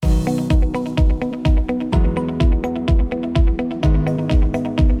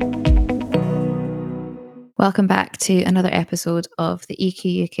Welcome back to another episode of the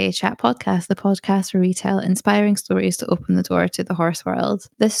EQ UK Chat Podcast, the podcast where we tell inspiring stories to open the door to the horse world.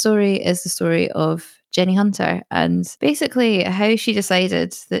 This story is the story of Jenny Hunter and basically how she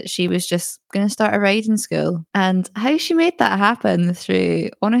decided that she was just going to start a riding school and how she made that happen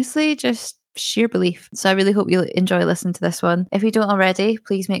through, honestly, just sheer belief. So I really hope you enjoy listening to this one. If you don't already,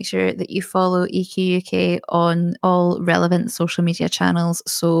 please make sure that you follow EQ UK on all relevant social media channels.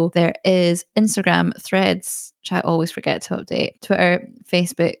 So there is Instagram, Threads, which I always forget to update, Twitter,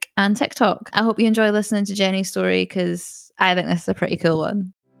 Facebook, and TikTok. I hope you enjoy listening to Jenny's story because I think this is a pretty cool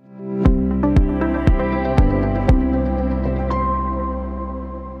one.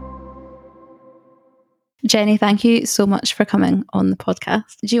 Jenny, thank you so much for coming on the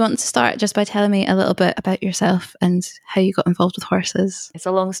podcast. Do you want to start just by telling me a little bit about yourself and how you got involved with horses? It's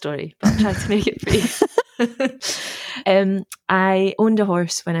a long story, but I'll try to make it brief. I owned a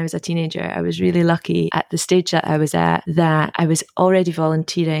horse when I was a teenager. I was really lucky at the stage that I was at that I was already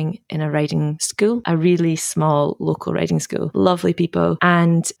volunteering in a riding school, a really small local riding school. Lovely people.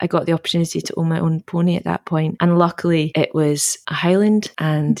 And I got the opportunity to own my own pony at that point. And luckily it was a Highland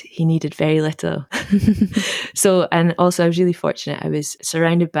and he needed very little. And also I was really fortunate. I was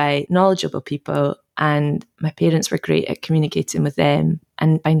surrounded by knowledgeable people and my parents were great at communicating with them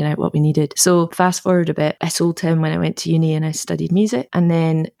and finding out what we needed. So fast forward a bit, I sold him when I went to uni and I studied music. And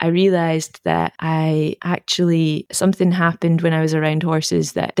then I realised that something happened when I was around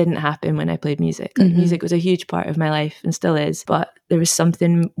horses that didn't happen when I played music. Like, music was a huge part of my life and still is, but there was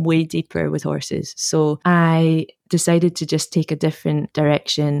something way deeper with horses. So I decided to just take a different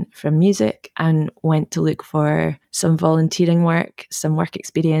direction from music and went to look for some volunteering work, some work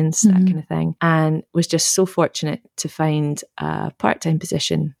experience, that kind of thing. And was just so fortunate to find a part-time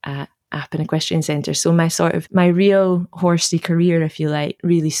position at Appin Equestrian Centre. So my real horsey career, if you like,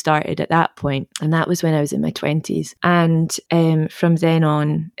 really started at that point. And that was when I was in my 20s. And from then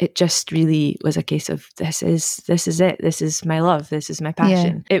on, it just really was a case of this is it. This is my love. This is my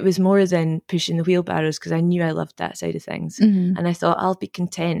passion. Yeah. It was more than pushing the wheelbarrows because I knew I loved that side of things. And I thought I'll be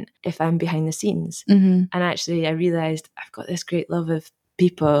content if I'm behind the scenes. And actually I realised I've got this great love of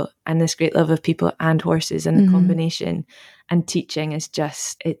people and this great love of people and horses, and the combination and teaching is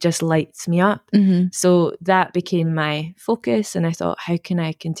it just lights me up. So that became my focus, and I thought, how can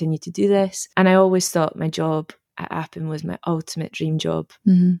I continue to do this? And I always thought my job at Appin was my ultimate dream job.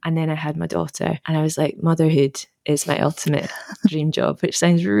 And then I had my daughter and I was like, motherhood is my ultimate dream job, which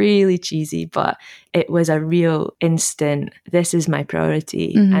sounds really cheesy, but it was a real instant, this is my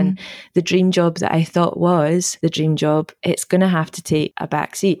priority. And the dream job that I thought was the dream job, it's going to have to take a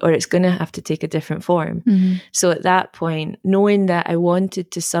back seat, or it's going to have to take a different form. So at that point, knowing that I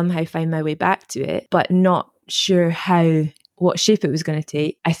wanted to somehow find my way back to it, but not sure what shape it was going to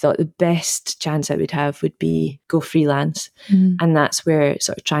take, I thought the best chance I would have would be go freelance. And that's where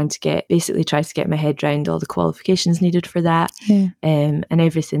sort of try to get my head around all the qualifications needed for that, and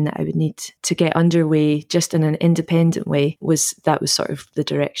everything that I would need to get underway just in an independent way was sort of the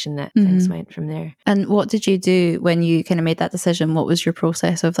direction that things went from there. And what did you do when you kind of made that decision? What was your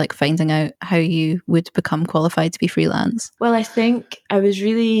process of like finding out how you would become qualified to be freelance? Well, I think I was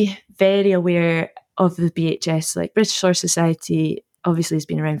really very aware of the BHS, like British Horse Society, obviously has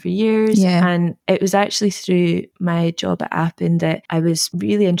been around for years. And it was actually through my job at Appin that I was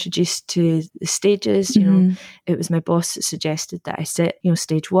really introduced to the stages. You know, it was my boss that suggested that I sit,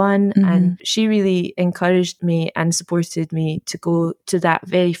 stage 1. And she really encouraged me and supported me to go to that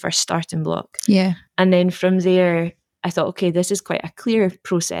very first starting block. And then from there, I thought, okay, this is quite a clear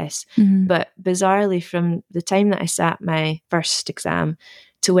process. But bizarrely, from the time that I sat my first exam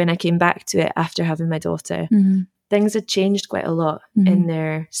to when I came back to it after having my daughter, things had changed quite a lot in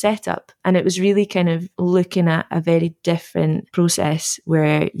their setup. And it was really kind of looking at a very different process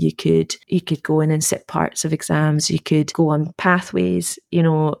where you could go in and sit parts of exams, you could go on pathways,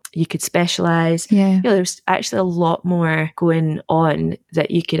 you could specialise. There's actually a lot more going on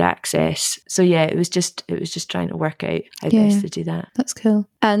that you could access. So it was just trying to work out how best to do that. That's cool.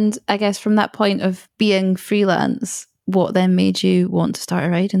 And I guess from that point of being freelance, what then made you want to start a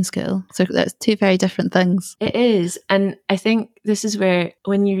riding school? So that's two very different things. It is. And I think this is where,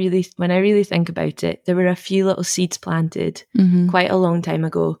 when I really think about it, there were a few little seeds planted quite a long time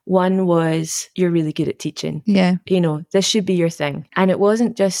ago. One was, you're really good at teaching. This should be your thing. And it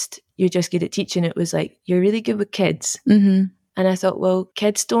wasn't just, you're just good at teaching. It was like, you're really good with kids. And I thought, well,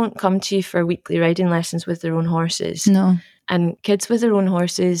 kids don't come to you for weekly riding lessons with their own horses. No. And kids with their own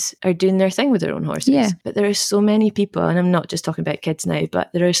horses are doing their thing with their own horses. Yeah. But there are so many people, and I'm not just talking about kids now, but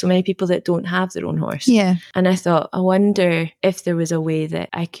there are so many people that don't have their own horse. Yeah. And I thought, I wonder if there was a way that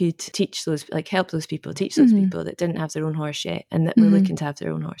I could teach those, like help those people, teach those people that didn't have their own horse yet and that were looking to have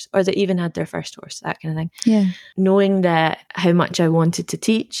their own horse, or that even had their first horse, that kind of thing. Yeah. Knowing that how much I wanted to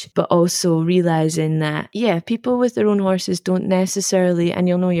teach, but also realizing that, yeah, people with their own horses don't necessarily, and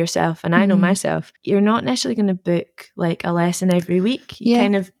you'll know yourself, and I know myself, you're not necessarily going to book like a lesson every week. You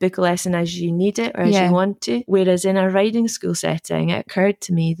kind of book a lesson as you need it or as you want to. Whereas in a riding school setting, it occurred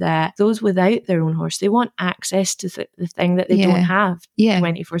to me that those without their own horse, they want access to the thing that they don't have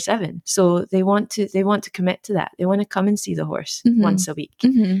 24/7. So they want to commit to that. They want to come and see the horse once a week.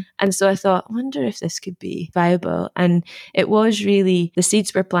 And so I thought, I wonder if this could be viable. And it was really, the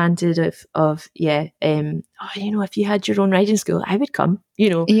seeds were planted of if you had your own riding school, I would come.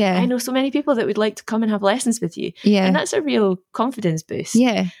 I know so many people that would like to come and have lessons with you. And that's a real confidence boost.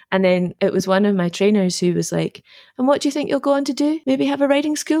 And then it was one of my trainers who was like, and what do you think you'll go on to do? Maybe have a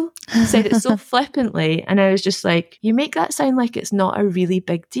riding school? Said it so flippantly. And I was just like, you make that sound like it's not a really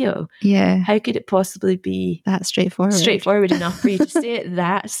big deal. How could it possibly be that straightforward enough for you to say it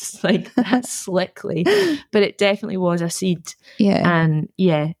that slickly? But it definitely was a seed. And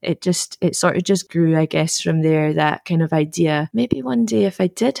it sort of just grew, I guess, from there, that kind of idea. Maybe one day if I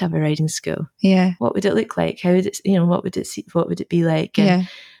did have a riding school, what would it look like? How would it, what would it be like? And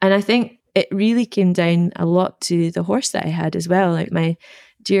I think it really came down a lot to the horse that I had as well, like my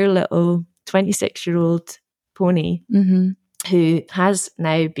dear little 26-year-old pony, who has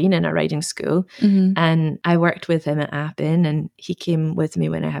now been in a riding school. And I worked with him at Appin, and he came with me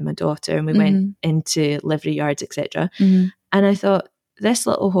when I had my daughter, and we went into livery yards, etc. And I thought, this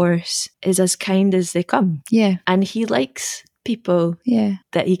little horse is as kind as they come. And he likes people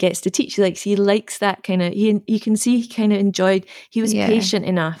that he gets to teach. He likes that kind of, you can see he kind of enjoyed, he was patient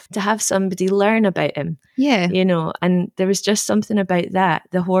enough to have somebody learn about him. And there was just something about that.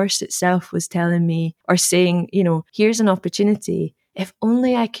 The horse itself was telling me, or saying, here's an opportunity. If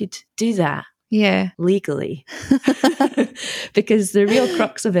only I could do that. Legally. Because the real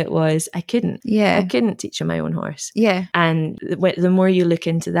crux of it was I couldn't teach on my own horse. And the more you look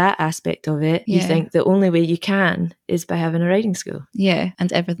into that aspect of it, you think the only way you can is by having a riding school.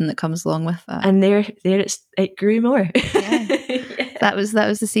 And everything that comes along with that. And it grew more. That was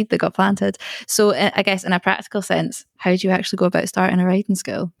the seed that got planted. So I guess in a practical sense, how do you actually go about starting a riding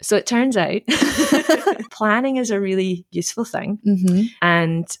school? So it turns out planning is a really useful thing.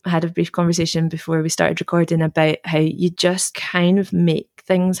 And I had a brief conversation before we started recording about how you just kind of make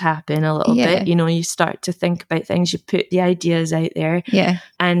things happen a little bit. You start to think about things, you put the ideas out there.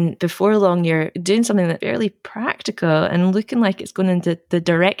 And before long, you're doing something that's fairly practical and looking like it's going into the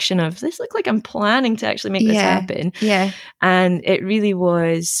direction of, this look like I'm planning to actually make this happen. And it really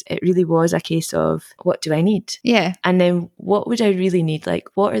was a case of, what do I need? And then what would I really need? Like,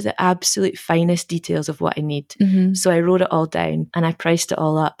 what are the absolute finest details of what I need? So I wrote it all down and I priced it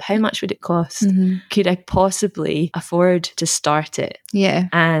all up. How much would it cost? Could I possibly afford to start it?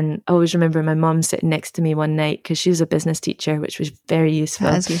 And I always remember my mum sitting next to me one night, because she was a business teacher, which was very useful.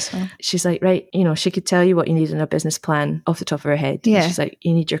 That is useful. She's like, right, she could tell you what you need in a business plan off the top of her head. And she's like,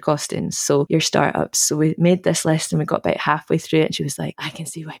 you need your costings, so your startups. So we made this list and we got about halfway through it, and she was like, I can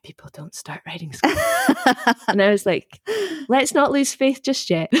see why people don't start riding school. And I was like, let's not lose faith just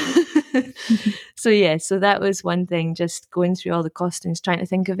yet. So that was one thing, just going through all the costings, trying to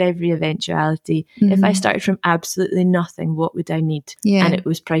think of every eventuality. If I started from absolutely nothing, what would I need? And it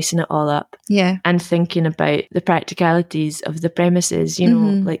was pricing it all up. And thinking about the practicalities of the premises,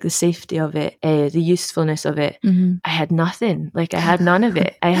 like the safety of it, the usefulness of it. I had nothing. I had none of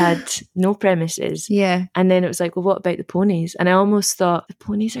it. I had no premises. And then it was like, well, what about the ponies? And I almost thought the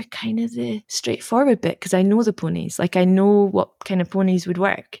ponies are kind of the straightforward bit, because I know the ponies. I know what kind of ponies would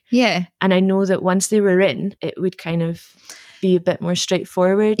work. And I know that once they were in, it would kind of be a bit more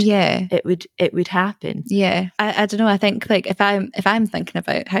straightforward. It would happen. I don't know, I think if I'm thinking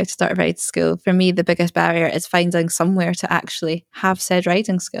about how to start a riding school, for me the biggest barrier is finding somewhere to actually have said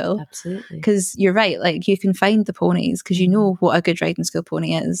riding school. Absolutely. Because you're right, you can find the ponies, because you know what a good riding school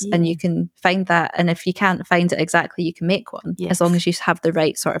pony is, and you can find that, and if you can't find it exactly, you can make one, as long as you have the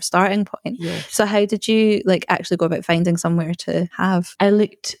right sort of starting point. So how did you actually go about finding somewhere to have? I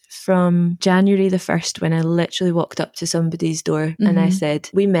looked from January the 1st, when I literally walked up to somebody's door and I said,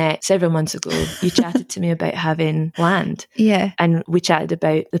 we met several months ago, you chatted to me about having land, and we chatted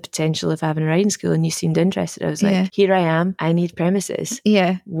about the potential of having a riding school, and you seemed interested. I was like, here I am, I need premises,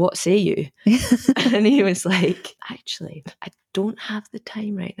 what say you? And he was like, actually, I don't have the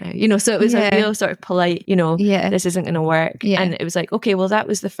time right now. So it was a real sort of polite, this isn't going to work. Yeah. And it was like, okay, well, that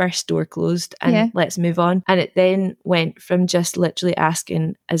was the first door closed and let's move on. And it then went from just literally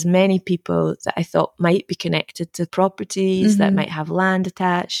asking as many people that I thought might be connected to properties that might have land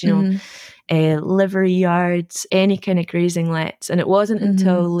attached, livery yards, any kind of grazing lets. And it wasn't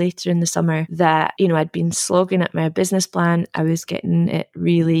until later in the summer that, I'd been slogging at my business plan. I was getting it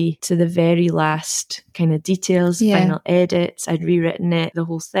really to the very last kind of details, final edits. I'd rewritten it, the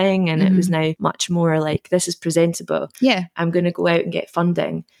whole thing. And it was now much more like, this is presentable. Yeah. I'm going to go out and get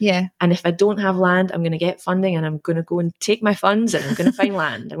funding. Yeah. And if I don't have land, I'm going to get funding and I'm going to go and take my funds and I'm going to find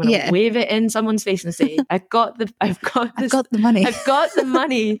land. I'm going to wave it in someone's face and say, I've got the money. I've got the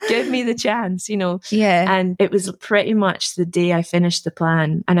money. Give me the chance. Yeah. And it was pretty much the day I finished the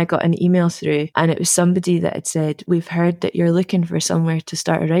plan and I got an email through and it was somebody that had said, we've heard that you're looking for somewhere to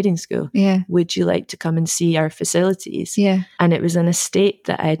start a riding school. Yeah. Would you like to come and see our facilities? Yeah. And it was an estate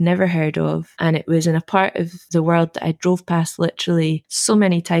that I had never heard of. And it was in a part of the world that I drove past literally so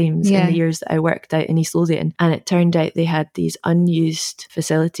many times in the years that I worked out in East Lothian. And it turned out they had these unused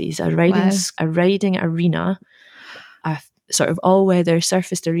facilities, a riding arena, a sort of all-weather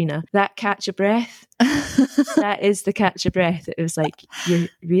surfaced arena. That catch a breath, that is the catch a breath. It was like, you're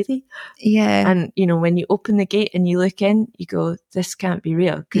really? Yeah. And, when you open the gate and you look in, you go, this can't be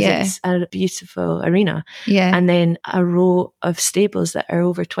real because it's a beautiful arena. Yeah. And then a row of stables that are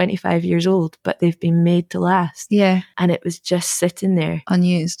over 25 years old, but they've been made to last. Yeah. And it was just sitting there.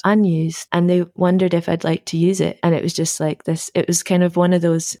 Unused. And they wondered if I'd like to use it. And it was just like this, it was kind of one of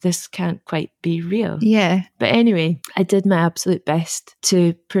those, this can't quite be real. Yeah. But anyway, I did my absolute best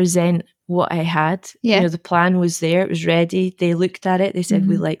to present what I had. The plan was there, it was ready. They looked at it, they said,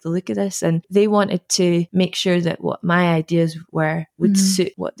 we like the look of this. And they wanted to make sure that what my ideas were would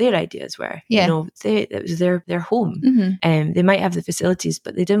suit what their ideas were. Yeah. It was their home. They might have the facilities,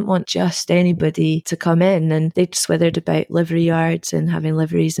 but they didn't want just anybody to come in. And they swithered about livery yards and having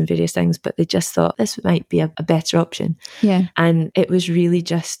liveries and various things, but they just thought this might be a better option. Yeah. And it was really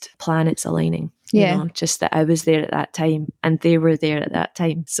just planets aligning. Just that I was there at that time and they were there at that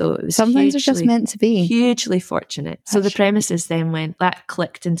time. So it was sometimes it's just meant to be. Hugely fortunate. So the premises then that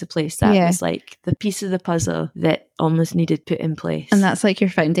clicked into place. That was like the piece of the puzzle that almost needed put in place. And that's like your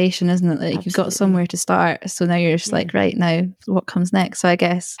foundation, isn't it? Like Absolutely. You've got somewhere to start. So now you're just like, right, now what comes next? So I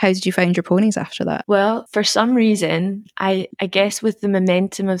guess, how did you find your ponies after that? Well, for some reason, I guess with the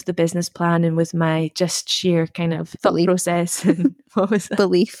momentum of the business plan and with my just sheer kind of thought process and what was that?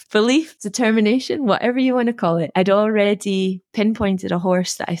 Belief, determination, whatever you want to call it. I'd already pinpointed a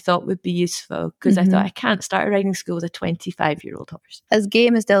horse that I thought would be useful because I thought I can't start a riding school with a 25-year-old horse. As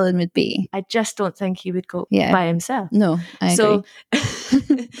game as Dylan would be, I just don't think he would go by himself. No, I agree.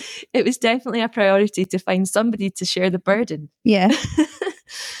 It was definitely a priority to find somebody to share the burden. Yeah.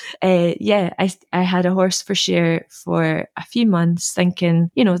 I had a horse for share for a few months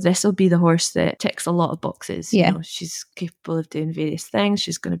thinking, this will be the horse that ticks a lot of boxes. She's capable of doing various things.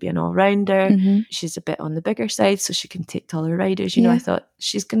 She's going to be an all-rounder. She's a bit on the bigger side, so she can take taller riders. I thought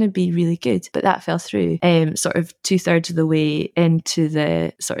she's going to be really good, but that fell through sort of 2/3 of the way into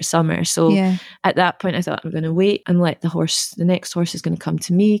the sort of summer. So at that point I thought I'm going to wait and let the next horse is going to come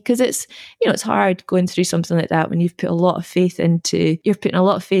to me, because it's hard going through something like that when you've put a lot of faith you're putting a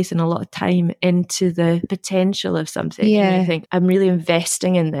lot of faith and a lot of time into the potential of something. I think I'm really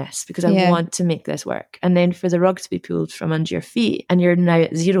investing in this because I want to make this work. And then for the rug to be pulled from under your feet and you're now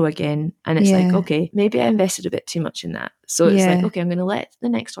at zero again, and it's like, okay, maybe I invested a bit too much in that. So it's like, okay, I'm going to let the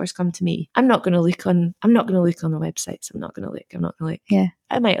next horse come to me. I'm not going to look on the websites. I'm not going to look. Yeah.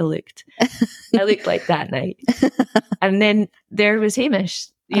 I might have looked. I looked like that night. And then there was Hamish.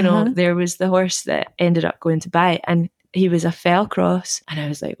 There was the horse that ended up going to buy, and he was a fell cross. And I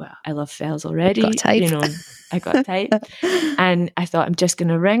was like, well, I love fells already. Got type. I got type. And I thought, I'm just going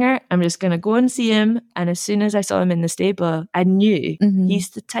to ring her. I'm just going to go and see him. And as soon as I saw him in the stable, I knew he's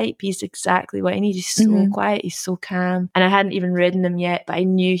the type. He's exactly what I need. He's so quiet. He's so calm. And I hadn't even ridden him yet, but I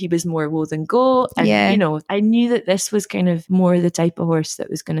knew he was more wool than go. And, I knew that this was kind of more the type of horse that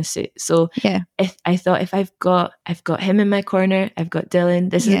was going to suit. So I thought, if I've got him in my corner, I've got Dylan,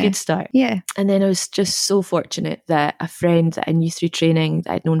 this is a good start. Yeah. And then I was just so fortunate that a friend that I knew through training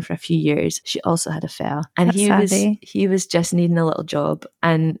that I'd known for a few years, she also had a fell. And he was just needing a little job,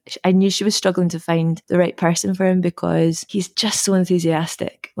 and I knew she was struggling to find the right person for him because he's just so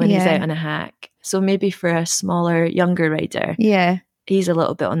enthusiastic when he's out on a hack. So maybe for a smaller, younger rider, he's a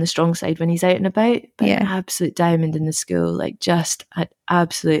little bit on the strong side when he's out and about, but an absolute diamond in the school, like just an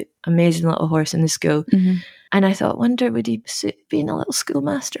absolute amazing little horse in the school. And I thought, wonder, would he suit being a little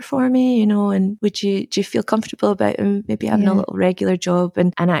schoolmaster for me, you know, and do you feel comfortable about him maybe having a little regular job?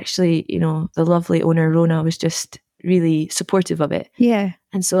 And actually, you know, the lovely owner, Rona, was just really supportive of it. Yeah.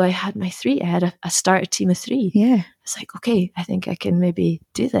 And so I had my 3. I had a starter team of 3. Yeah. It's like, okay, I think I can maybe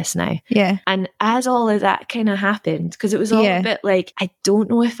do this now. Yeah. And as all of that kind of happened, because it was all a bit like, I don't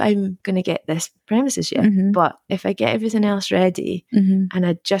know if I'm going to get this premises yet, but if I get everything else ready and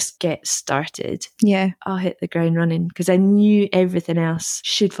I just get started, I'll hit the ground running, because I knew everything else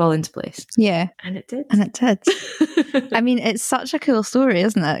should fall into place. Yeah. And it did. And it did. I mean, it's such a cool story,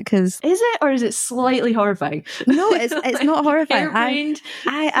 isn't it? Because is it, or is it slightly horrifying? No, it's not horrifying.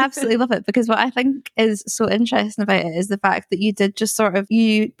 I absolutely love it, because what I think is so interesting about it is the fact that you did just sort of,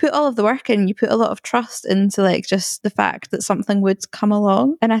 you put all of the work in, you put a lot of trust into like just the fact that something would come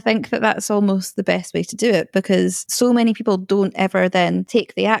along. And I think that that's almost the best way to do it, because so many people don't ever then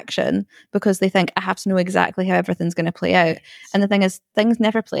take the action because they think, I have to know exactly how everything's going to play out. And the thing is, things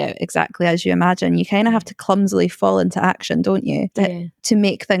never play out exactly as you imagine. You kind of have to clumsily fall into action, don't you? To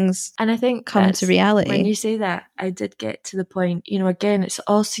make things, and I think, come to reality. When you say that, I did get to the point, you know, again, it's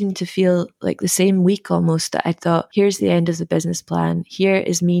all seemed to feel like the same week almost, that I thought, here's the end of the business plan. Here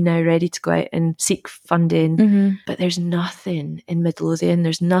is me now ready to go out and seek funding. But there's nothing in Midlothian.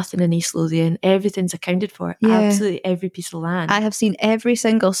 There's nothing in East Lothian. Everything's accounted for. Absolutely every piece of land. I have seen every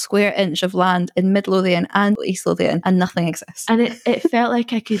single square inch of land in Midlothian and East Lothian, and nothing exists. And it felt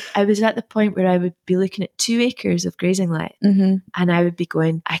like I was at the point where I would be looking at 2 acres of grazing land, and I would be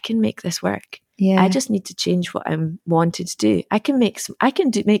going, I can make this work. I just need to change what I'm wanted to do. I can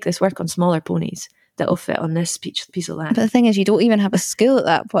make this work on smaller ponies that'll fit on this piece of land. But the thing is, you don't even have a school at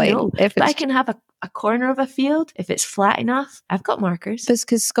that point. No, but I can have a corner of a field if it's flat enough. I've got markers.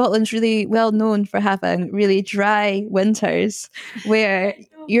 Because Scotland's really well known for having really dry winters where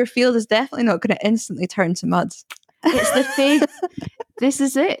your field is definitely not going to instantly turn to mud. It's the faith. This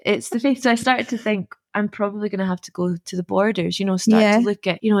is it. It's the faith. So I started to think, I'm probably going to have to go to the borders, you know, start to look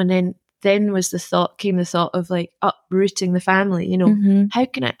at, you know, and then came the thought of like uprooting the family, you know, how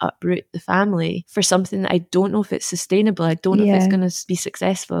can I uproot the family for something that I don't know if it's sustainable? I don't know if it's going to be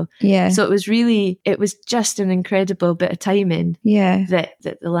successful. So it was just an incredible bit of timing that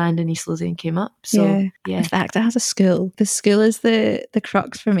the land in East Lothian came up. So in fact, it has a school. The school is the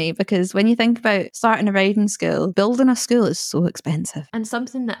crux for me, because when you think about starting a riding school, building a school is so expensive. And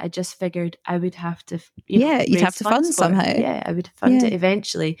something that I just figured I would have to you'd have to fund somehow. Yeah, I would fund it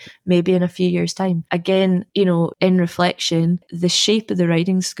eventually, maybe in a few years' time. Again, you know, in reflection, the shape of the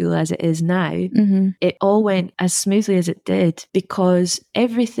riding school as it is now, it all went as smoothly as it did because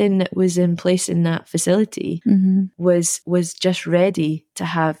everything that was in place in that facility was just ready to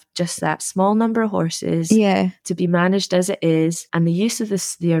have just that small number of horses to be managed as it is, and the use of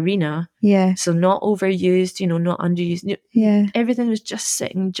the arena, so not overused, you know, not underused. Everything was just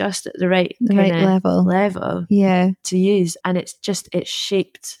sitting just at the right level to use, and it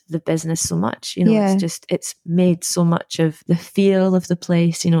shaped the business so much, you know. It's made so much of the feel of the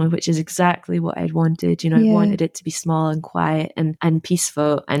place, you know, which is exactly what I'd wanted. You know, I wanted it to be small and quiet and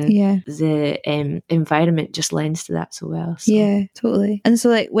peaceful, and the environment just lends to that so well. So. Yeah, totally. And so,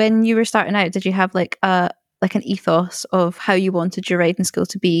 like, when you were starting out, did you have like an ethos of how you wanted your riding school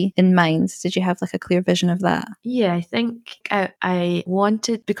to be in mind? Did you have like a clear vision of that? Yeah, I think I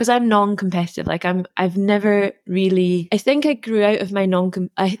wanted, because I'm non-competitive, like I've never really, I think I grew out of my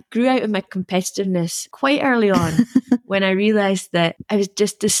competitiveness quite early on when I realized that I was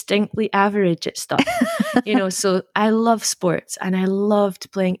just distinctly average at stuff. You know, so I love sports and I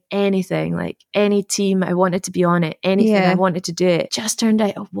loved playing anything, like any team I wanted to be on it, anything I wanted to do it. Just turned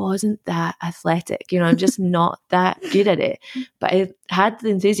out I wasn't that athletic, you know, I'm just not that good at it, but I had the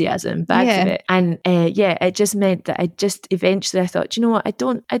enthusiasm back of it, and it just meant that eventually I thought, you know what,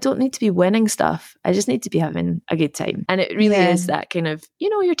 I don't need to be winning stuff, I just need to be having a good time. And it really is that kind of, you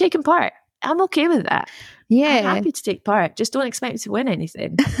know, you're taking part. I'm okay with that. I'm happy to take part. Just don't expect me to win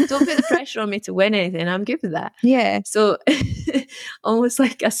anything. Don't put the pressure on me to win anything. I'm good with that. So almost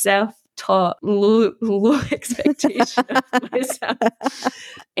like a self-taught low expectation of myself.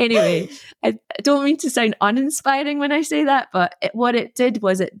 Anyway, I don't mean to sound uninspiring when I say that, but what it did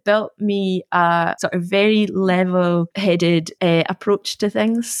was it built me a sort of very level-headed approach to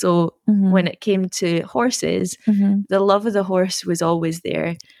things. So when it came to horses, the love of the horse was always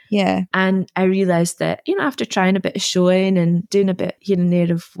there. And I realised that, you know, after trying a bit of showing and doing a bit here and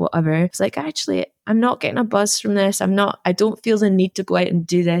there of whatever, it's like, actually, I'm not getting a buzz from this. I don't feel the need to go out and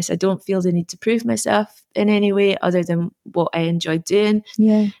do this. I don't feel the need to prove myself in any way other than what I enjoy doing.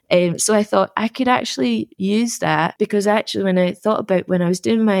 Yeah. So I thought I could actually use that, because actually when I thought about when I was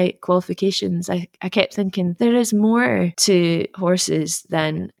doing my qualifications, I kept thinking there is more to horses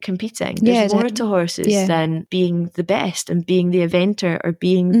than competing. There's more to horses than being the best and being the eventer or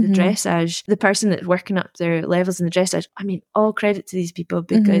being the dressage, the person that's working up their levels in the dressage. I mean, all credit to these people,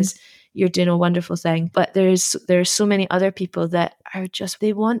 because you're doing a wonderful thing. But there's so many other people that are just,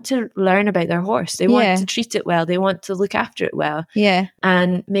 they want to learn about their horse. They want to treat it well. They want to look after it well. Yeah.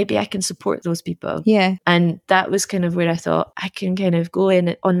 And maybe I can support those people. Yeah. And that was kind of where I thought I can kind of go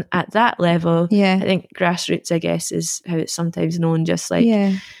in on at that level. Yeah. I think grassroots, I guess, is how it's sometimes known, just like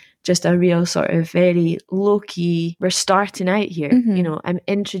just a real sort of very low-key, we're starting out here. You know, I'm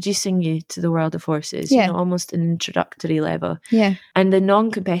introducing you to the world of horses, you know, almost an introductory level. Yeah. And the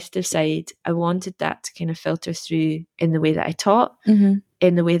non-competitive side, I wanted that to kind of filter through in the way that I taught,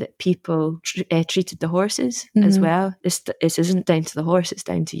 in the way that people treated the horses as well. This isn't down to the horse, it's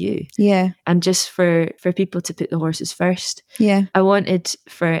down to you. Yeah. And just for people to put the horses first. Yeah. I wanted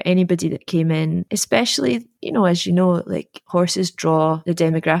for anybody that came in, especially, you know, as you know, like horses draw the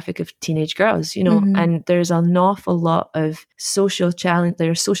demographic of teenage girls, you know, and there's an awful lot of social challenge.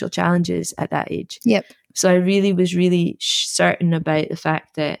 There are social challenges at that age. Yep. So I really was certain about the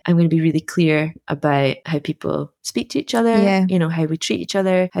fact that I'm going to be really clear about how people speak to each other, you know, how we treat each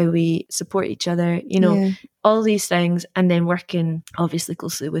other, how we support each other, you know, all these things. And then working obviously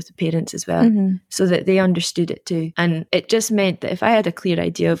closely with the parents as well, so that they understood it too. And it just meant that if I had a clear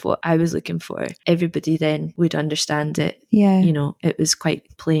idea of what I was looking for, everybody then would understand it. Yeah. You know, it was quite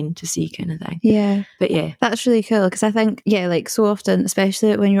plain to see kind of thing. Yeah. But yeah. That's really cool, because I think, like so often,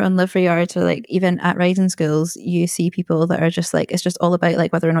 especially when you're on livery yards or like even at riding schools, you see people that are just like, it's just all about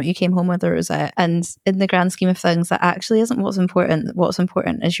like whether or not you came home with a rosette. And in the grand scheme of things, that actually isn't what's important. What's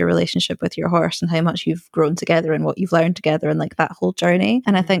important is your relationship with your horse and how much you've grown together and what you've learned together and like that whole journey.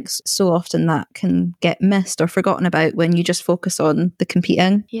 And I think so often that can get missed or forgotten about when you just focus on the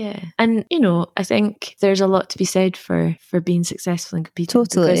competing. Yeah. And, you know, I think there's a lot to be said for being successful in competing.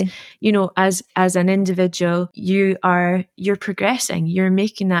 Totally. Because, you know, as an individual, you're progressing, you're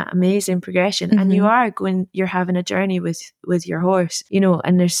making that amazing progression, and you're having a journey with your horse, you know,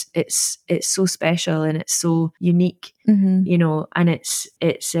 and it's so special and it's so unique. You know, and it's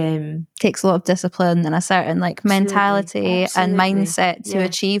takes a lot of discipline and a certain like mentality and mindset to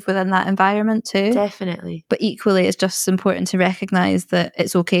achieve within that environment too. Definitely. But equally, it's just important to recognize that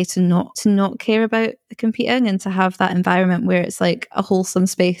it's okay to not care about the competing, and to have that environment where it's like a wholesome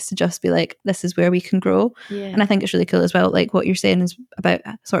space to just be like, this is where we can grow. And I think it's really cool as well, like what you're saying is about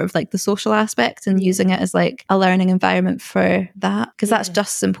sort of like the social aspect and using it as like a learning environment for that, because that's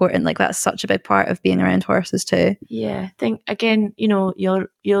just as important. Like that's such a big part of being around horses too. I think again, you know,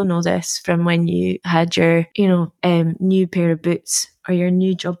 you'll know this from when you had your, you know, new pair of boots or your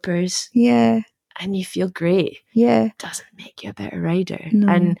new jumpers. And you feel great. It doesn't make you a better rider.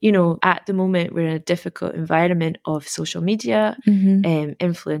 No. And, you know, at the moment, we're in a difficult environment of social media,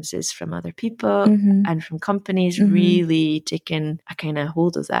 influences from other people and from companies really taking a kind of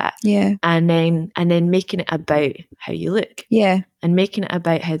hold of that. And then making it about how you look. And making it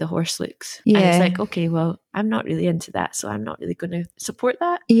about how the horse looks. And it's like, okay, well, I'm not really into that, so I'm not really going to support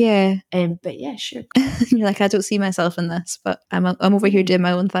that. But yeah, sure. You're like, I don't see myself in this, but I'm over here doing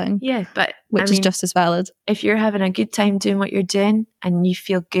my own thing. But which is just as valid. If you're having a good time doing what you're doing and you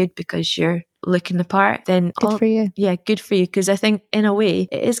feel good because you're looking the part, then good for you. Good for you. Because I think in a way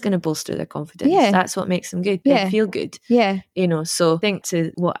it is going to bolster their confidence. That's what makes them good. They feel good. You know, so I think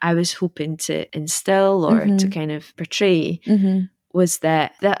to what I was hoping to instill or to kind of portray was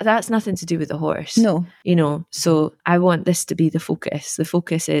that's nothing to do with the horse. No. You know, so I want this to be the focus. The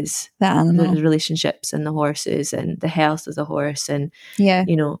focus is the animal, the relationships and the horses and the health of the horse, and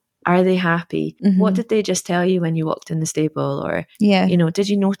you know, are they happy? What did they just tell you when you walked in the stable? Or, you know, did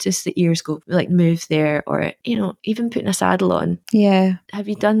you notice the ears go like move there? Or, you know, even putting a saddle on. Have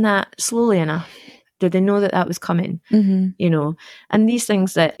you done that slowly enough? Did they know that was coming? You know, and these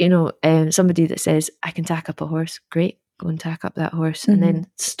things that, you know, somebody that says, I can tack up a horse, great. Go and tack up that horse, and then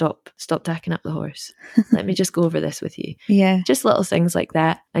stop tacking up the horse. Let me just go over this with you. Just little things like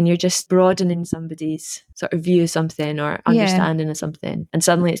that, and you're just broadening somebody's sort of view of something or understanding of something, and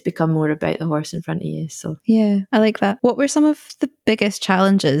suddenly it's become more about the horse in front of you. So I like that. What were some of the biggest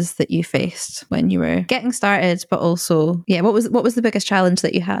challenges that you faced when you were getting started, but also what was the biggest challenge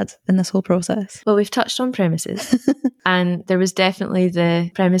that you had in this whole process? Well, we've touched on premises and there was definitely the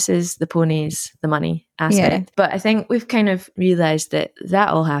premises, the ponies, the money, aspect. But I think we've kind of realised that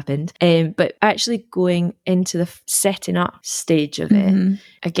all happened. But actually going into the setting up stage of it,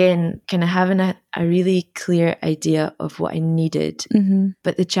 again, kind of having a really clear idea of what I needed.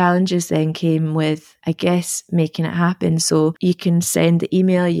 But the challenges then came with, I guess, making it happen. So you can send the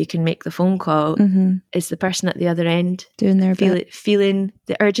email, you can make the phone call. Is the person at the other end doing their bit, feeling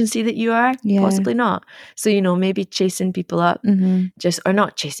the urgency that you are? Possibly not. So, you know, maybe chasing people up, or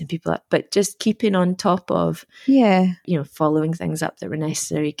not chasing people up, but just keeping on top of, you know, following things up that were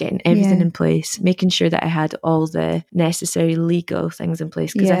necessary, getting everything in place, making sure that I had all the necessary legal things in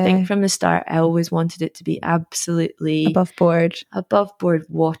place. Because I think from the start, I always wanted it to be absolutely above board,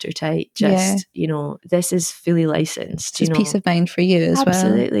 watertight. Just, you know, this is fully licensed. Just peace of mind for you as well.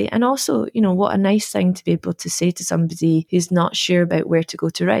 Absolutely. And also, you know, what a nice thing to be able to say to somebody who's not sure about where to go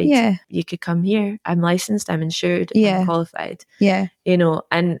to ride. You could come here. I'm licensed, I'm insured, I'm qualified. You know,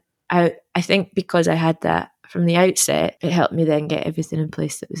 and I think because I had that from the outset, it helped me then get everything in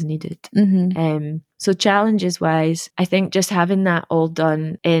place that was needed. So challenges wise, I think just having that all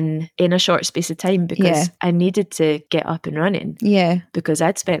done in a short space of time, because I needed to get up and running. Because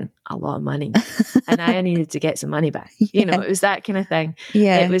I'd spent a lot of money and I needed to get some money back. You know, it was that kind of thing.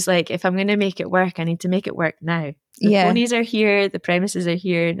 It was like, if I'm going to make it work, I need to make it work now. The ponies are here, the premises are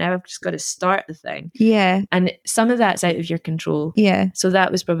here. Now I've just got to start the thing. And some of that's out of your control. So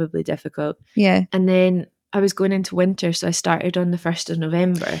that was probably difficult. And then I was going into winter, so I started on the 1st of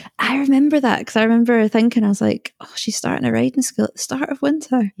November. I remember that, because I remember thinking, I was like, oh, she's starting a riding school at the start of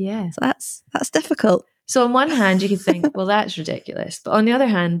winter. So that's difficult. So on one hand, you could think, well, that's ridiculous. But on the other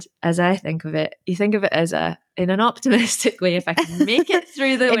hand, as I think of it, you think of it as in an optimistic way. If I can make it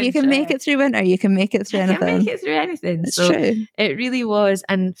through the winter. If you can make it through winter, you can make it through anything. I can make it through anything. It's so true. It really was.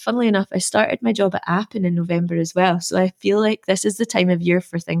 And funnily enough, I started my job at Appin in November as well. So I feel like this is the time of year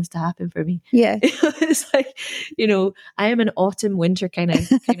for things to happen for me. It's like, you know, I am an autumn winter kind of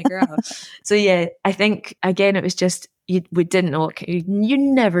girl. So yeah, I think again, it was just, we didn't know you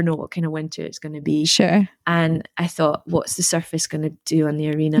never know what kind of winter it's going to be. And I thought, what's the surface going to do on the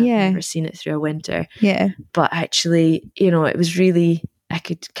arena? I've never seen it through a winter. But actually, you know, it was really, I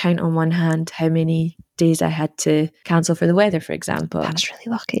could count on one hand how many days I had to cancel for the weather, for example. That's really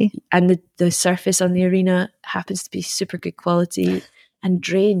lucky. And the surface on the arena happens to be super good quality and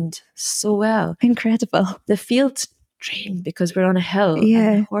drained so well. Incredible. The field's drained because we're on a hill,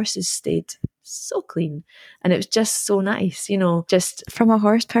 and the horses stayed so clean, and it was just so nice, you know. Just from a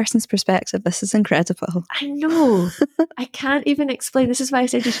horse person's perspective, this is incredible. I know. I can't even explain. This is why I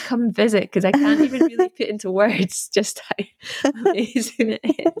said you should come and visit, because I can't even really put into words just how amazing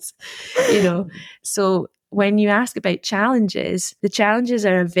it is, you know. So when you ask about challenges, the challenges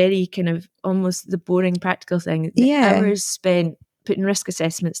are a very kind of almost the boring practical thing. The hours spent putting risk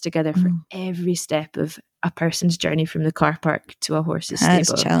assessments together for every step of a person's journey from the car park to a horse's stable.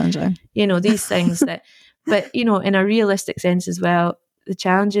 That's challenging. You know, these things that, but, you know, in a realistic sense as well, the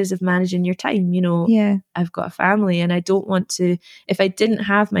challenges of managing your time, you know. I've got a family, and I don't want to, if I didn't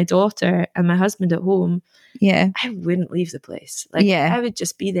have my daughter and my husband at home, I wouldn't leave the place. Like, I would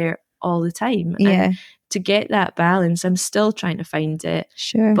just be there all the time. And to get that balance, I'm still trying to find it.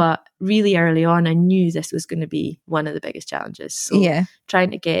 But really early on, I knew this was going to be one of the biggest challenges. So trying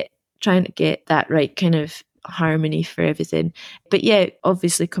to get that right kind of harmony for everything. But yeah,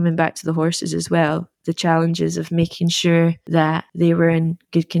 obviously coming back to the horses as well, the challenges of making sure that they were in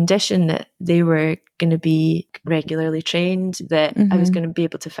good condition, that they were going to be regularly trained, that I was going to be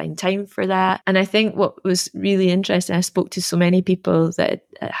able to find time for that. And I think what was really interesting, I spoke to so many people that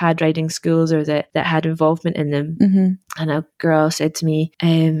had riding schools or that had involvement in them. And a girl said to me,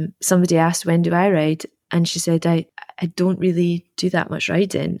 somebody asked, when do I ride? And she said, I don't really do that much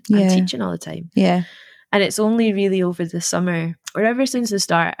riding. I'm teaching all the time. And it's only really over the summer, or ever since the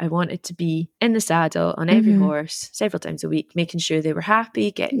start, I wanted to be in the saddle on every horse several times a week, making sure they were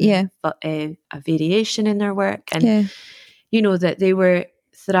happy, getting a variation in their work, and you know, that they were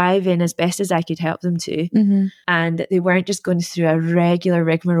thriving as best as I could help them to, and that they weren't just going through a regular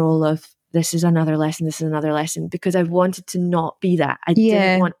rigmarole of this is another lesson, because I wanted to not be that. I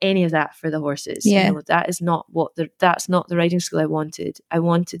didn't want any of that for the horses. You know, that's not the riding school I wanted. I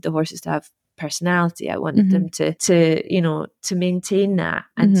wanted the horses to have personality. I wanted them to you know, to maintain that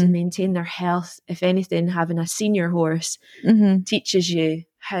and to maintain their health. If anything, having a senior horse teaches you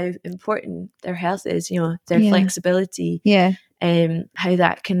how important their health is, you know, their flexibility. how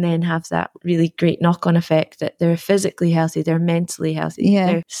that can then have that really great knock-on effect that they're physically healthy, they're mentally healthy,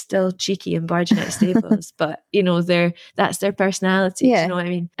 they're still cheeky and barging out of stables, but that's their personality. Do you know what I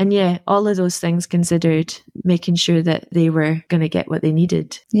mean? And all of those things considered, making sure that they were going to get what they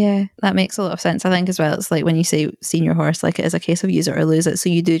needed. Yeah, that makes a lot of sense. I think as well, it's like when you say senior horse, like it is a case of use it or lose it. So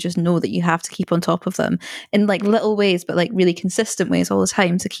you do just know that you have to keep on top of them in like little ways, but like really consistent ways all the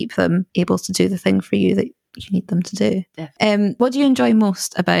time to keep them able to do the thing for you that you need them to do. What do you enjoy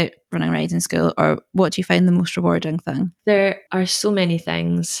most about running riding school, or what do you find the most rewarding thing? There are so many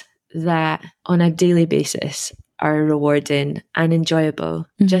things that on a daily basis are rewarding and enjoyable.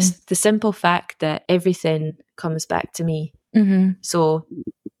 Just the simple fact that everything comes back to me. So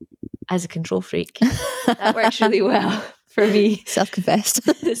as a control freak, that works really well for me. Self-confessed.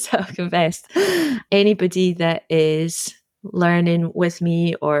 Anybody that is learning with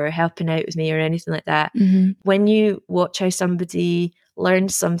me or helping out with me or anything like that, when you watch how somebody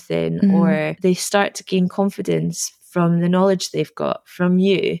learns something or they start to gain confidence from the knowledge they've got from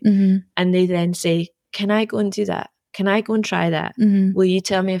you, and they then say, can I go and do that? Can I go and try that? Will you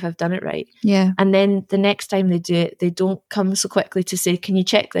tell me if I've done it right? Yeah. And then the next time they do it, they don't come so quickly to say, can you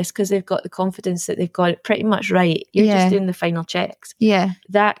check this? Because they've got the confidence that they've got it pretty much right. You're just doing the final checks. Yeah.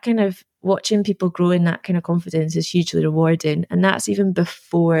 That kind of watching people grow in that kind of confidence is hugely rewarding. And that's even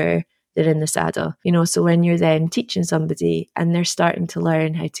before they're in the saddle. So when you're then teaching somebody and they're starting to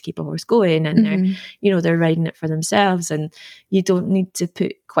learn how to keep a horse going and they're riding it for themselves, and you don't need to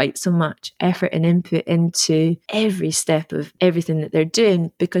put quite so much effort and input into every step of everything that they're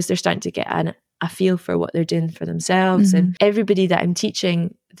doing, because they're starting to get a feel for what they're doing for themselves. And everybody that I'm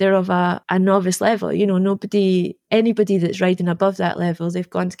teaching, they're of a novice level. Anybody that's riding above that level, they've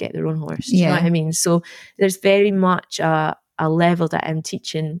gone to get their own horse. Do you know what I mean? So there's very much a level that I'm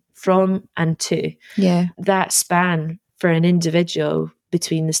teaching from and to. Yeah. That span for an individual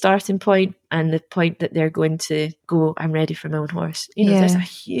between the starting point and the point that they're going to go, I'm ready for my own horse. There's a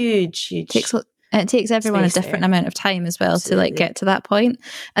huge it takes everyone a different amount of time as well. Absolutely. To like get to that point.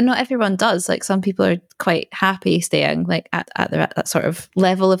 And not everyone does. Like some people are quite happy staying like at that sort of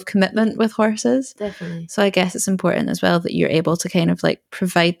level of commitment with horses. Definitely. So I guess it's important as well that you're able to kind of like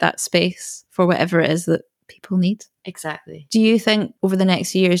provide that space for whatever it is that people need. Exactly. Do you think over the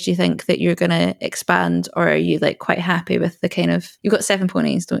next years, do you think that you're going to expand, or are you like quite happy with the kind of, you've got 7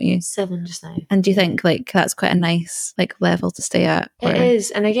 ponies, don't you? 7 just now. And do you think like that's quite a nice like level to stay at? It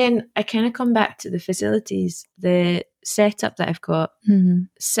is. And again, I kind of come back to the facilities, the setup that I've got,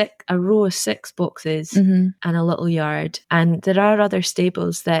 a row of 6 boxes and a little yard. And there are other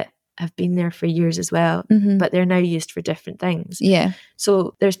stables that have been there for years as well, but they're now used for different things. Yeah.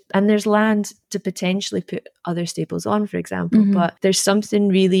 So there's land to potentially put other stables on, for example, but there's something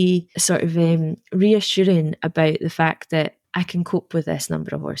really sort of reassuring about the fact that I can cope with this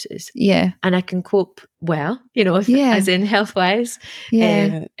number of horses. Yeah. And I can cope well, as in health-wise.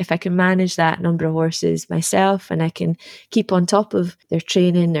 Yeah. If I can manage that number of horses myself and I can keep on top of their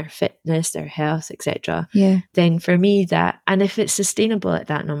training, their fitness, their health, etc. Yeah. Then for me and if it's sustainable at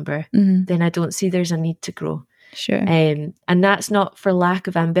that number, then I don't see there's a need to grow. Sure. And that's not for lack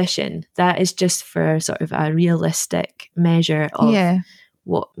of ambition. That is just for sort of a realistic measure of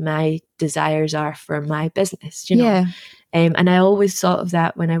what my desires are for my business, Yeah. And I always thought of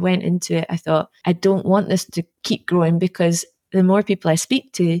that when I went into it. I thought, I don't want this to keep growing, because the more people I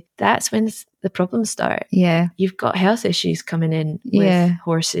speak to, that's when the problems start. Yeah. You've got health issues coming in with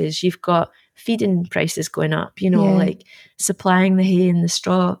horses. You've got feeding prices going up, like supplying the hay and the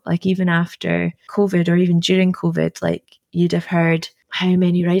straw, like even after COVID or even during COVID, like you'd have heard how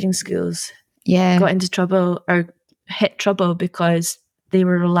many riding schools got into trouble or hit trouble because they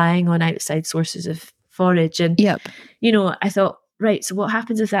were relying on outside sources of forage. And, I thought, right, so what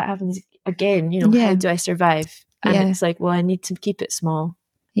happens if that happens again? How do I survive? And it's like, well, I need to keep it small.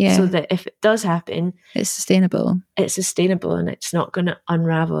 Yeah. So that if it does happen, it's sustainable. And it's not going to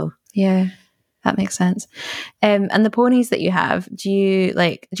unravel. Yeah. That makes sense. And the ponies that you have, do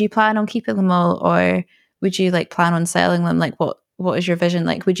you plan on keeping them all, or would you like plan on selling them? Like what is your vision?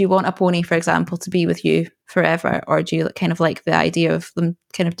 Like, would you want a pony, for example, to be with you forever? Or do you kind of like the idea of them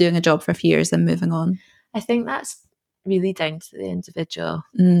kind of doing a job for a few years and moving on? I think that's really down to the individual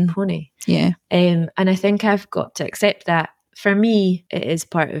pony. Yeah. And I think I've got to accept that. For me, it is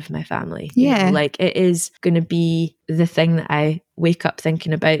part of my family. Like it is going to be the thing that I wake up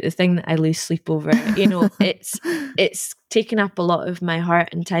thinking about, the thing that I lose sleep over. It's taken up a lot of my heart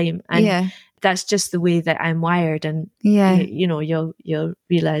and time, and that's just the way that I'm wired. And you'll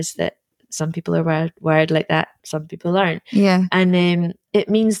realize that some people are wired like that, some people aren't. Yeah. And it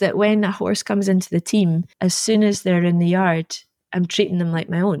means that when a horse comes into the team, as soon as they're in the yard, I'm treating them like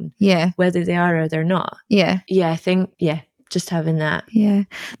my own, Yeah. whether they are or they're not. Yeah. Yeah, I think, just having that. Yeah.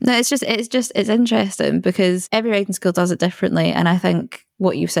 No, it's interesting because every riding school does it differently. And I think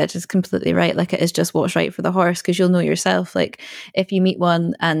what you've said is completely right. Like, it is just what's right for the horse, because you'll know yourself. Like, if you meet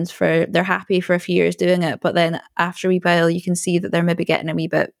one and they're happy for a few years doing it, but then after a wee while you can see that they're maybe getting a wee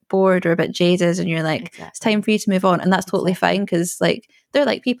bit bored or a bit jaded, and you're like, It's time for you to move on. And that's totally fine, because like, they're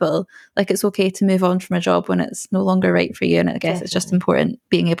like people. Like, it's okay to move on from a job when it's no longer right for you. And I guess it's just important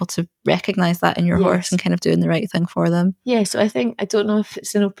being able to recognize that in your horse and kind of doing the right thing for them. Yeah, so I think, I don't know if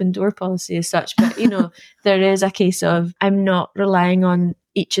it's an open door policy as such, but there is a case of, I'm not relying on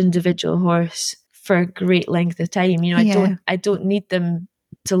each individual horse for a great length of time. I don't need them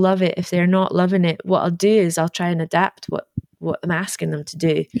to love it if they're not loving it. What I'll do is I'll try and adapt what I'm asking them to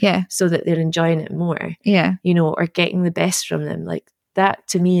do, so that they're enjoying it more, or getting the best from them. Like, that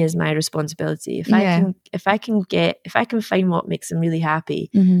to me is my responsibility. If I can find what makes them really happy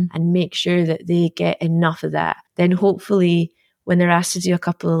and make sure that they get enough of that, then hopefully when they're asked to do a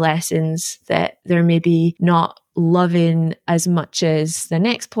couple of lessons that they're maybe not loving as much as the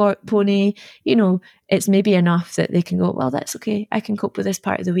next pony, it's maybe enough that they can go, well, that's okay, I can cope with this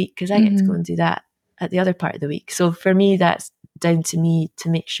part of the week because I get to go and do that at the other part of the week. So for me, that's down to me to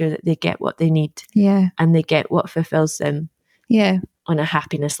make sure that they get what they need, and they get what fulfills them, on a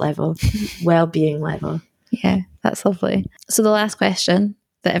happiness level, well-being level. Yeah, that's lovely. So the last question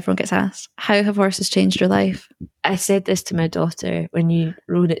that everyone gets asked, how have horses changed your life? I said this to my daughter when you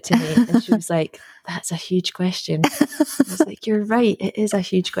wrote it to me, and she was like, that's a huge question. I was like, you're right, it is a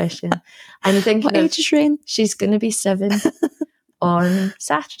huge question. And I think, what age is Rain? She's going to be 7 on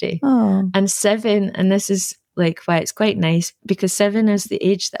Saturday. And 7, and this is like why it's quite nice, because 7 is the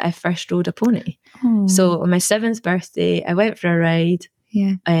age that I first rode a pony. So on my 7th birthday, I went for a ride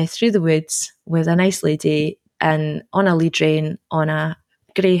through the woods with a nice lady and on a lead rein on a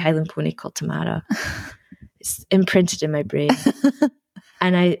grey Highland pony called Tamara. It's imprinted in my brain.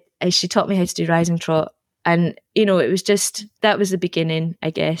 And she taught me how to do rising trot. And, it was just, that was the beginning,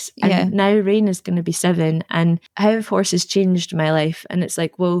 I guess. And now Rain is going to be 7. And how have horses changed my life? And it's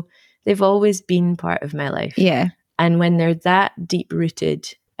like, well, they've always been part of my life. Yeah. And when they're that deep rooted,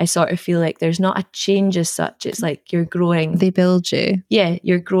 I sort of feel like there's not a change as such. It's like you're growing. They build you. Yeah,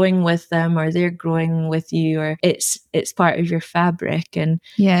 you're growing with them, or they're growing with you, or it's part of your fabric. And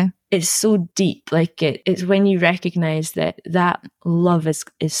it's so deep. Like it's when you recognize that love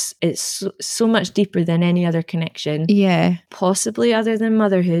is so much deeper than any other connection. Yeah. Possibly other than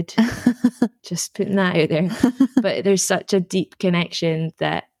motherhood. Just putting that out there. But there's such a deep connection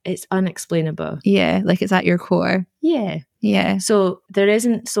that it's unexplainable. Yeah, like it's at your core. Yeah. Yeah. So there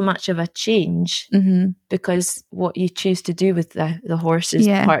isn't so much of a change, because what you choose to do with the horse is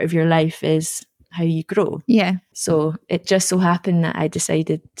part of your life, is how you grow. Yeah. So it just so happened that I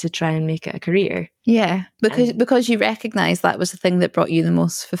decided to try and make it a career. Yeah, because you recognise that was the thing that brought you the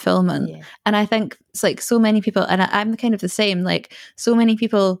most fulfillment. Yeah. And I think it's like so many people, and I'm kind of the same, like so many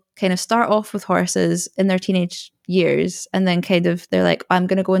people kind of start off with horses in their teenage years, and then kind of they're like, I'm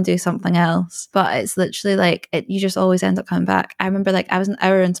going to go and do something else. But it's literally like, you just always end up coming back. I remember like I was an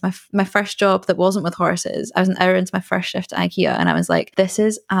hour into my first job that wasn't with horses. I was an hour into my first shift at IKEA, and I was like, this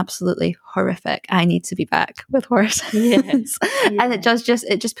is absolutely horrific. I need to be back with horses. Yes. And it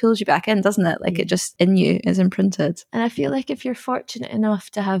just pulls you back in, doesn't it? Like it just in you is imprinted. And I feel like if you're fortunate enough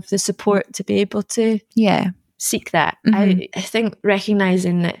to have the support to be able to seek that, I think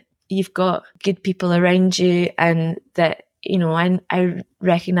recognizing that you've got good people around you, and that I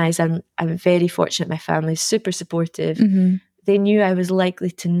recognize I'm very fortunate. My family's super supportive. They knew I was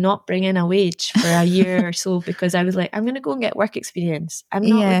likely to not bring in a wage for a year or so, because I was like, I'm going to go and get work experience. I'm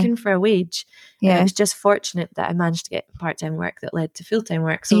not looking for a wage. And I was just fortunate that I managed to get part-time work that led to full-time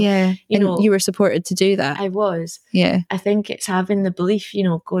work. So, and you were supported to do that. I was. Yeah. I think it's having the belief,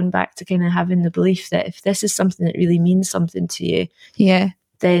 going back to kind of having the belief that if this is something that really means something to you,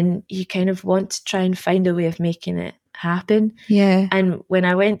 then you kind of want to try and find a way of making it happen. Yeah. And when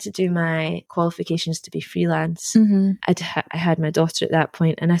I went to do my qualifications to be freelance, I had my daughter at that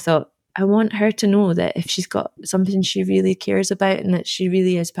point, and I thought, I want her to know that if she's got something she really cares about and that she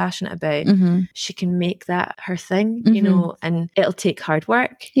really is passionate about, she can make that her thing, and it'll take hard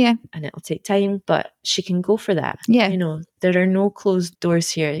work, and it'll take time, but she can go for that. There are no closed doors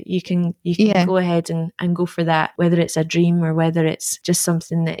here. You can go ahead and go for that, whether it's a dream or whether it's just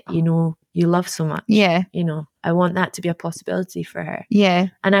something that you love so much. I want that to be a possibility for her.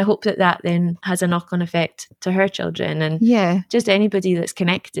 And I hope that then has a knock-on effect to her children, and just anybody that's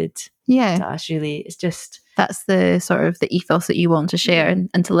connected to us, really. It's just, that's the sort of the ethos that you want to share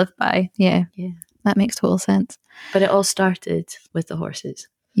and to live by. Yeah. that makes total sense. But it all started with the horses.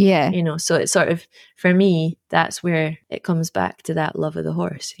 Yeah. You know, so it's sort of, for me, that's where it comes back to that love of the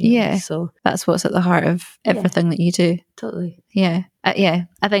horse. You know? Yeah. So that's what's at the heart of everything that you do. Totally. Yeah. Yeah.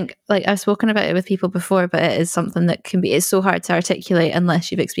 I think, like, I've spoken about it with people before, but it is something that it's so hard to articulate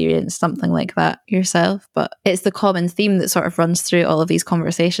unless you've experienced something like that yourself. But it's the common theme that sort of runs through all of these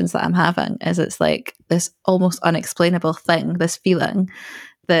conversations that I'm having, is it's like this almost unexplainable thing, this feeling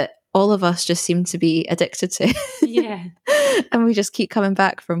that all of us just seem to be addicted to. Yeah. And we just keep coming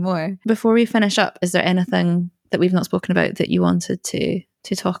back for more. Before we finish up, is there anything that we've not spoken about that you wanted to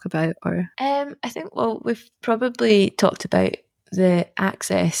talk about? Or I think, well, we've probably talked about the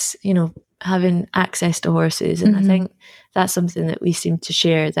access, you know, having access to horses. And I think that's something that we seem to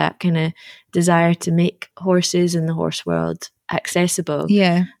share, that kind of desire to make horses in the horse world accessible.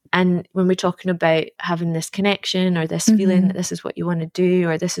 Yeah. And when we're talking about having this connection, or this feeling that this is what you want to do,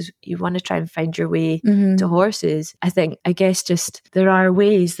 or this is, you want to try and find your way to horses, I guess just there are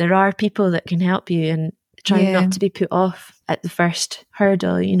ways, there are people that can help you, and trying not to be put off at the first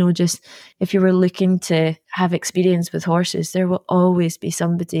hurdle. You know, just if you were looking to have experience with horses, there will always be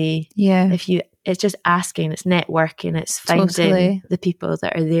somebody. Yeah. It's just asking, it's networking, it's finding the people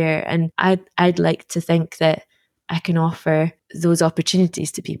that are there. And I'd like to think that I can offer those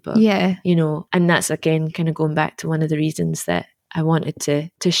opportunities to people. Yeah. You know, and that's again kind of going back to one of the reasons that I wanted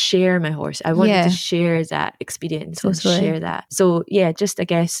to share my horse. I wanted to share that experience and share that. So yeah, just I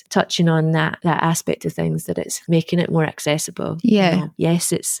guess touching on that aspect of things, that it's making it more accessible. Yeah. You know,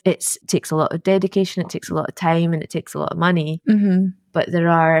 yes, it takes a lot of dedication, it takes a lot of time, and it takes a lot of money. But there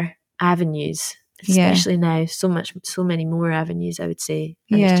are avenues, especially now, so many more avenues, I would say.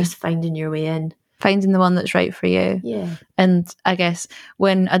 And it's just finding your way in. Finding the one that's right for you. Yeah. And I guess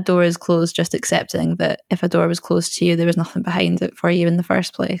when a door is closed, just accepting that if a door was closed to you, there was nothing behind it for you in the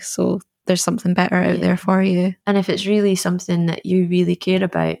first place. So there's something better out there for you. And if it's really something that you really care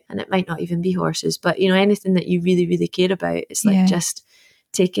about, and it might not even be horses, but you know, anything that you really, really care about, it's like just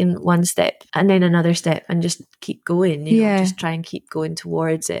taking one step and then another step and just keep going, you know, just try and keep going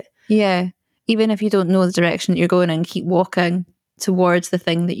towards it. Yeah. Even if you don't know the direction that you're going in, keep walking towards the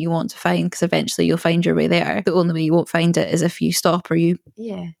thing that you want to find, because eventually you'll find your way there. The only way you won't find it is if you stop or you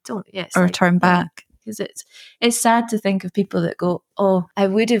turn back. Because it's sad to think of people that go, oh, I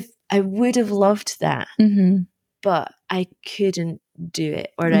would have loved that, but I couldn't do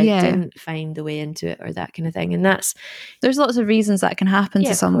it, or I didn't find the way into it, or that kind of thing. And there's lots of reasons that can happen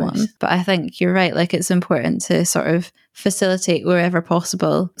to someone, but I think you're right, like it's important to sort of facilitate wherever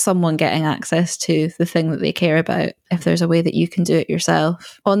possible someone getting access to the thing that they care about, if there's a way that you can do it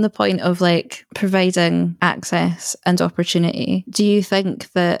yourself. On the point of like providing access and opportunity, do you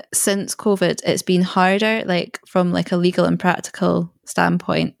think that since COVID it's been harder, like from like a legal and practical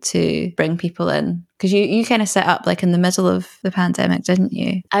standpoint, to bring people in? Because you kind of set up like in the middle of the pandemic, didn't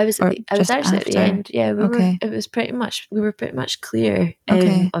you? I was actually at the end. Yeah, we were pretty much clear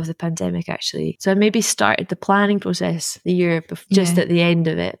of the pandemic, actually. So I maybe started the planning process the year just at the end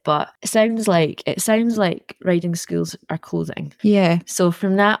of it. But it sounds like riding schools are closing. Yeah. So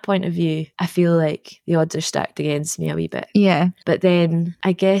from that point of view, I feel like the odds are stacked against me a wee bit. Yeah. But then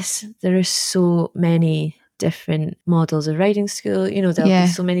I guess there are so many different models of riding school, you know, there'll be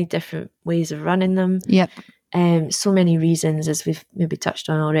so many different ways of running them. Yep. So many reasons, as we've maybe touched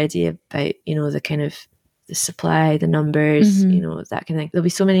on already, about, you know, the kind of the supply, the numbers, you know, that kind of thing. There'll be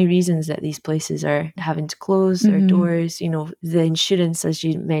so many reasons that these places are having to close their doors, you know, the insurance, as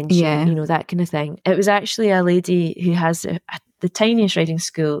you mentioned, you know, that kind of thing. It was actually a lady who has the tiniest riding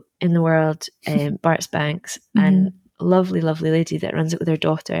school in the world, Barts Banks, and lovely lady that runs it with her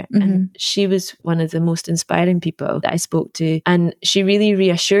daughter. And she was one of the most inspiring people that I spoke to. And she really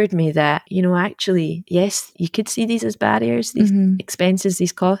reassured me that, you know, actually, yes, you could see these as barriers, these expenses,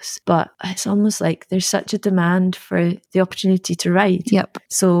 these costs, but it's almost like there's such a demand for the opportunity to ride. Yep.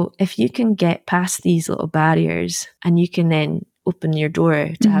 So if you can get past these little barriers and you can then open your door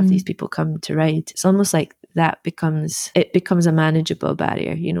to have these people come to ride, it's almost like that becomes a manageable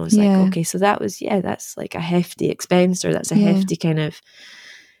barrier. You know, it's like, okay, so that's like a hefty expense, or that's a hefty kind of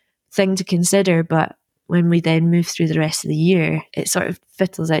thing to consider. But when we then move through the rest of the year, it sort of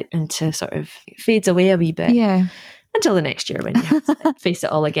fizzles out into sort of fades away a wee bit. Yeah. Until the next year when you have to face it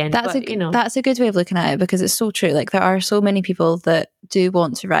all again. That's a good way of looking at it, because it's so true. Like there are so many people that do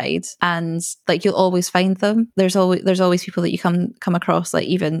want to ride, and like you'll always find them. There's always people that you come across, like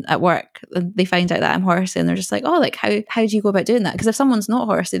even at work, and they find out that I'm horsey and they're just like, oh, like how do you go about doing that? Because if someone's not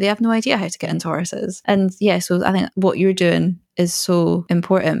horsey, they have no idea how to get into horses. And yeah, so I think what you're doing is so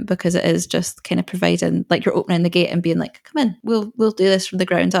important, because it is just kind of providing, like, you're opening the gate and being like, come in, we'll do this from the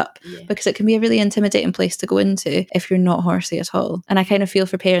ground up. Because it can be a really intimidating place to go into if you're not horsey at all. And I kind of feel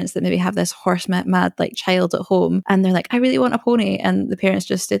for parents that maybe have this horse mad like child at home, and they're like, I really want a pony, and the parents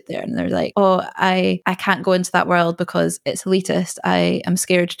just stood there and they're like, oh, I can't go into that world because it's elitist. I am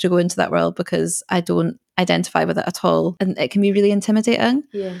scared to go into that world because I don't identify with it at all. And it can be really intimidating.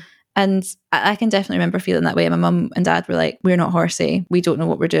 And I can definitely remember feeling that way. My mum and dad were like, we're not horsey. We don't know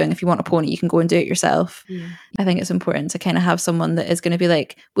what we're doing. If you want a pony, you can go and do it yourself. I think it's important to kind of have someone that is going to be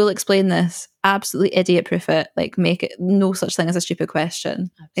like, we'll explain this, absolutely idiot proof it, like make it no such thing as a stupid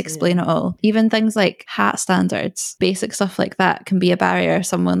question. Explain it all. Even things like hat standards, basic stuff like that can be a barrier.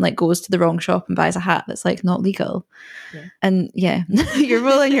 Someone like goes to the wrong shop and buys a hat that's like not legal. And you're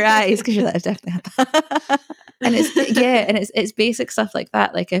rolling your eyes because you're like, I've definitely had that. And it's basic stuff like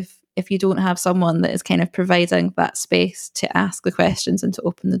that. Like if you don't have someone that is kind of providing that space to ask the questions and to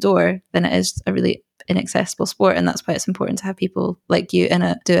open the door, then it is a really inaccessible sport. And that's why it's important to have people like you in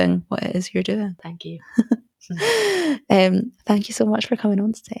it doing what it is you're doing. Thank you. Thank you so much for coming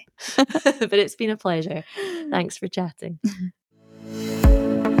on today. But it's been a pleasure. Thanks for chatting.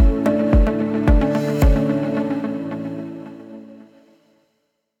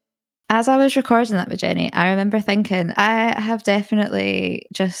 As I was recording that with Jenny, I remember thinking, I have definitely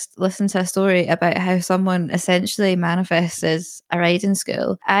just listened to a story about how someone essentially manifested a riding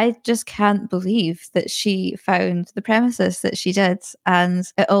school. I just can't believe that she found the premises that she did. And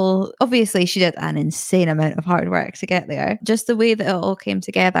obviously she did an insane amount of hard work to get there. Just the way that it all came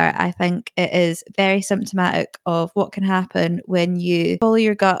together, I think it is very symptomatic of what can happen when you follow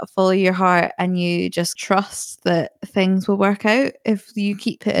your gut, follow your heart, and you just trust that things will work out. If you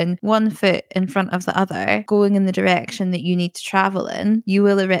keep putting one foot in front of the other, going in the direction that you need to travel in, you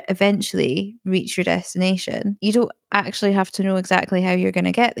will eventually reach your destination. You don't actually have to know exactly how you're going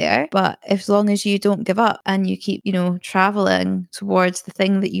to get there, but as long as you don't give up and you keep, traveling towards the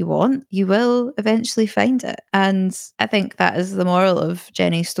thing that you want, you will eventually find it. And I think that is the moral of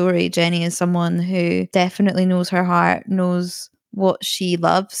Jenny's story. Jenny is someone who definitely knows her heart, knows what she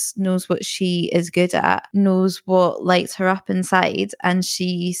loves, knows what she is good at, knows what lights her up inside, and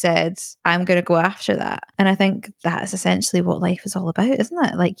she said, I'm going to go after that. And I think that's essentially what life is all about, isn't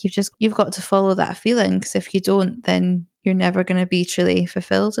it? Like you've got to follow that feeling, because if you don't, then you're never going to be truly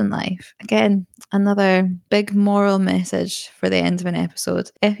fulfilled in life. Again, another big moral message for the end of an episode.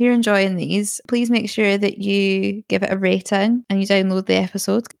 If you're enjoying these, please make sure that you give it a rating and you download the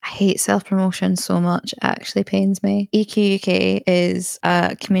episode. I hate self-promotion so much. It actually pains me. EQ UK is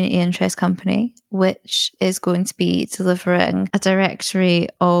a community interest company which is going to be delivering a directory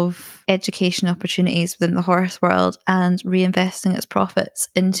of education opportunities within the horse world and reinvesting its profits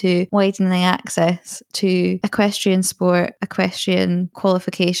into widening access to equestrian sport, equestrian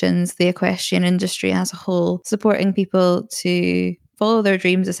qualifications, the equestrian industry as a whole, supporting people to follow their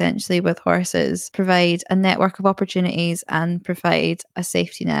dreams essentially with horses, provide a network of opportunities and provide a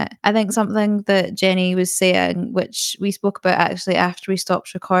safety net. I think something that Jenny was saying, which we spoke about actually after we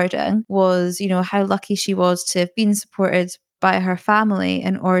stopped recording, was, how lucky she was to have been supported by her family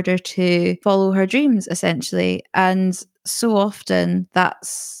in order to follow her dreams essentially. And so often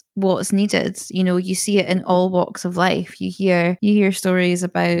that's what's needed. You see it in all walks of life. You hear stories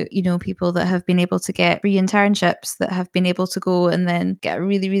about, people that have been able to get free internships, that have been able to go and then get a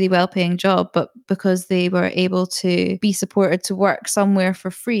really, really well-paying job, but because they were able to be supported to work somewhere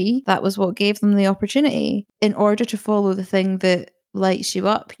for free, that was what gave them the opportunity. In order to follow the thing that lights you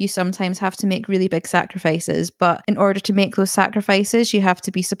up, you sometimes have to make really big sacrifices, but in order to make those sacrifices, you have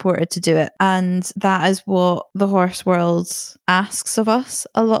to be supported to do it. And that is what the horse world asks of us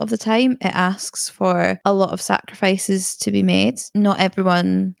a lot of the time. It asks for a lot of sacrifices to be made. Not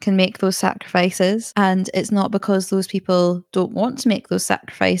everyone can make those sacrifices, and it's not because those people don't want to make those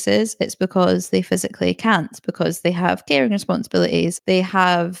sacrifices, it's because they physically can't, because they have caring responsibilities, they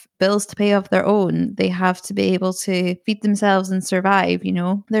have bills to pay of their own, they have to be able to feed themselves and survive.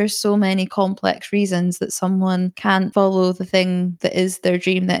 There's so many complex reasons that someone can't follow the thing that is their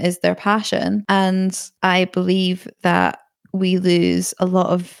dream, that is their passion. And I believe that we lose a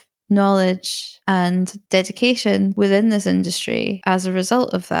lot of knowledge and dedication within this industry as a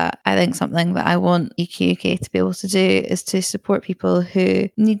result of that. I think something that I want EQ UK to be able to do is to support people who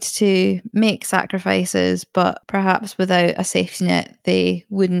need to make sacrifices, but perhaps without a safety net, they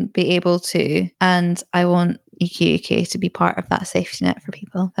wouldn't be able to. And I want EQ UK to be part of that safety net for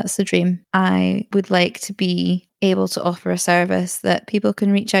people. That's the dream. I would like to be able to offer a service that people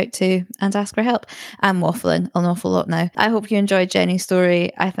can reach out to and ask for help. I'm waffling an awful lot now. I hope you enjoyed Jenny's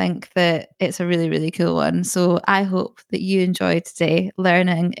story. I think that it's a really, really cool one. So I hope that you enjoyed today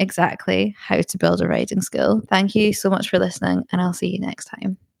learning exactly how to build a writing skill. Thank you so much for listening, and I'll see you next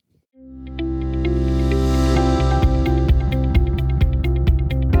time.